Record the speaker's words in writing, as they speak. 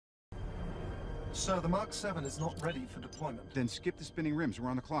Sir, the Mark 7 is not ready for deployment. Then skip the spinning rims. We're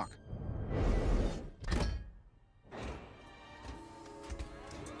on the clock.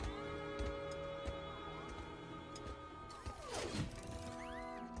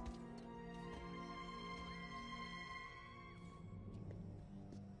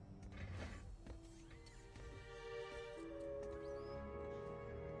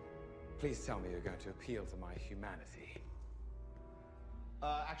 Please tell me you're going to appeal to my humanity.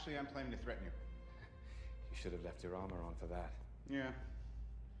 Actually, I'm planning to threaten you. You should have left your armor on for that. Yeah.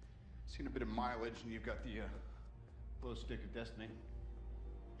 Seen a bit of mileage, and you've got the glow stick of destiny.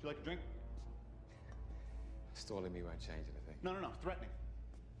 Would you like a drink? Stalling me won't change anything. No, threatening.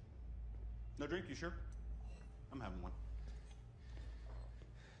 No drink, you sure? I'm having one.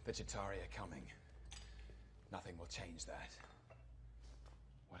 The Chitauri are coming. Nothing will change that.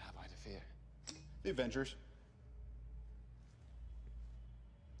 What have I to fear? The Avengers.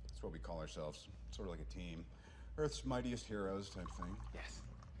 That's what we call ourselves. Sort of like a team. Earth's mightiest heroes type thing. Yes.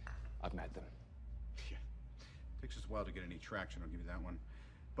 I've met them. Yeah. Takes us a while to get any traction, I'll give you that one.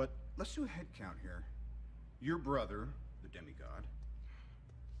 But let's do a head count here. Your brother, the demigod.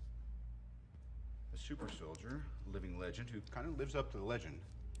 A super soldier, a living legend who kind of lives up to the legend.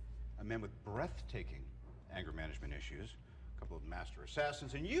 A man with breathtaking anger management issues. A couple of master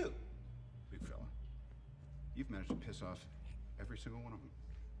assassins, and you, big fella. You've managed to piss off every single one of them.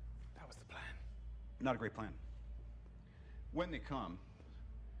 That was the plan. Not a great plan. When they come,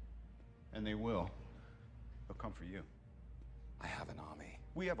 and they will, they'll come for you. I have an army.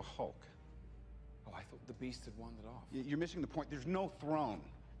 We have a Hulk. Oh, I thought the beast had wandered off. You're missing the point. There's no throne.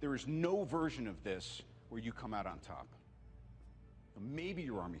 There is no version of this where you come out on top. Maybe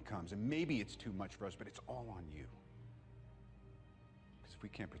your army comes, and maybe it's too much for us, but it's all on you. Because if we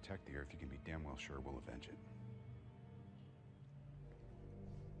can't protect the Earth, you can be damn well sure we'll avenge it.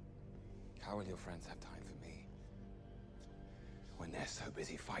 How will your friends have time for me when they're so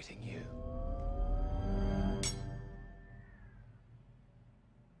busy fighting you?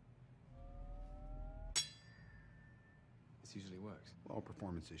 This usually works. Well,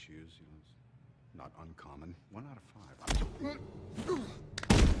 performance issues, you know, it's not uncommon. 1 out of 5.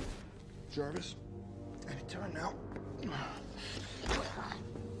 Jarvis, any turn now.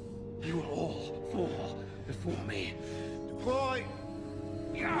 You will all fall before me. Deploy!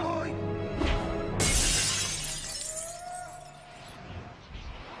 Deploy!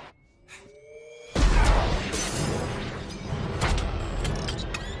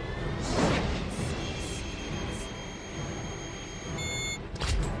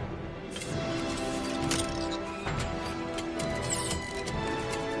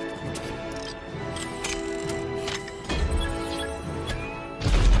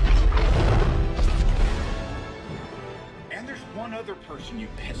 And there's one other person you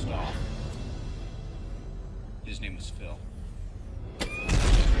pissed off. His name was Phil.